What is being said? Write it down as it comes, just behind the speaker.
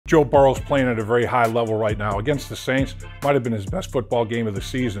Joe Burrow's playing at a very high level right now. Against the Saints, might have been his best football game of the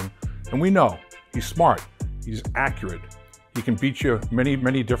season. And we know he's smart, he's accurate. He can beat you many,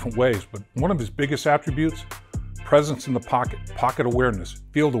 many different ways. But one of his biggest attributes, presence in the pocket awareness,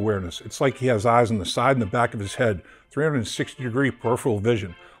 field awareness. It's like he has eyes on the side and the back of his head, 360-degree peripheral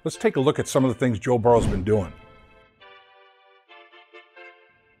vision. Let's take a look at some of the things Joe Burrow's been doing.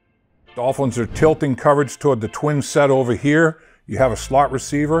 Dolphins are tilting coverage toward the twin set over here. You have a slot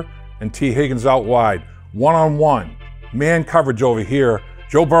receiver and T. Higgins out wide. One-on-one, man coverage over here.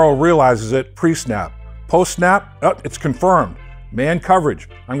 Joe Burrow realizes it pre-snap. Post-snap, it's confirmed. Man coverage.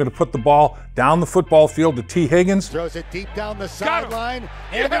 I'm going to put the ball down the football field to T. Higgins. Throws it deep down the sideline,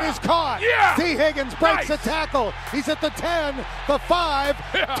 and it is caught. T. Higgins breaks the tackle. He's at the 10, the 5,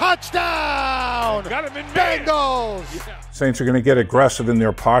 touchdown! Got him in Bengals! Saints are going to get aggressive in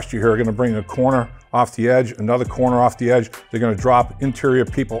their posture here. They're going to bring a corner off the edge, another corner off the edge. They're going to drop interior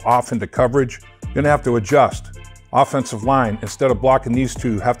people off into coverage. You're going to have to adjust. Offensive line, instead of blocking these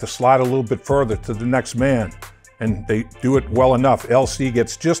two, have to slide a little bit further to the next man. And they do it well enough. LC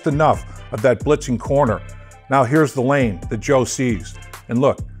gets just enough of that blitzing corner. Now here's the lane that Joe sees. And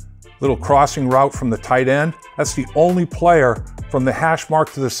look, little crossing route from the tight end. That's the only player from the hash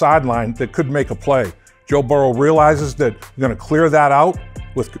mark to the sideline that could make a play. Joe Burrow realizes that you're going to clear that out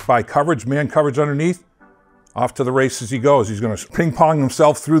by coverage, man coverage underneath. Off to the races he goes. He's going to ping-pong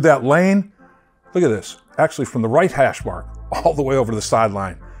himself through that lane. Look at this. Actually from the right hash mark all the way over to the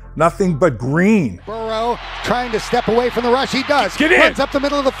sideline. Nothing but green. Burrow trying to step away from the rush. He does. Get in. Runs up the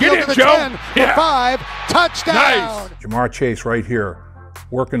middle of the field to the Joe. 10, the 5, touchdown. Nice. Jamar Chase right here,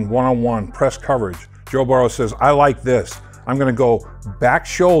 working one-on-one, press coverage. Joe Burrow says, I like this. I'm going to go back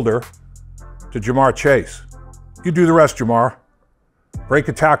shoulder to Jamar Chase. You do the rest, Jamar. Break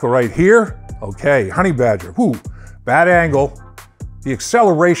a tackle right here. Okay, Honey Badger. Whoo, bad angle. The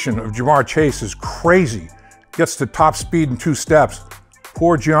acceleration of Jamar Chase is crazy. Gets to top speed in 2 steps.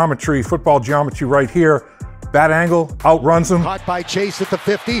 Poor geometry, football geometry right here. Bad angle, outruns him. Caught by Chase at the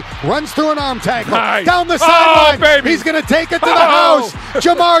 50, runs through an arm tackle. Nice. Down the sideline. Baby. He's going to take it to the house.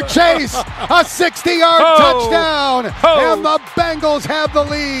 Jamar Chase, a 60-yard touchdown. And the Bengals have the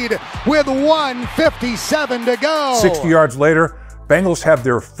lead with 1:57 to go. 60 yards later, Bengals have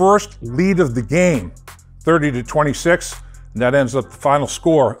their first lead of the game, 30-26. And that ends up the final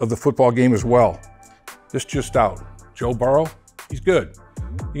score of the football game as well. This just out. Joe Burrow, he's good.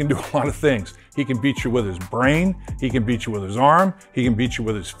 He can do a lot of things. He can beat you with his brain. He can beat you with his arm. He can beat you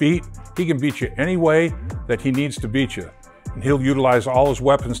with his feet. He can beat you any way that he needs to beat you. And he'll utilize all his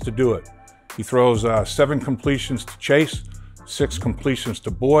weapons to do it. He throws 7 completions to Chase, 6 completions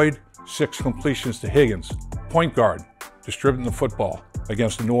to Boyd, 6 completions to Higgins. Point guard, distributing the football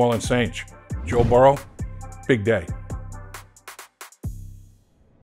against the New Orleans Saints. Joe Burrow, big day.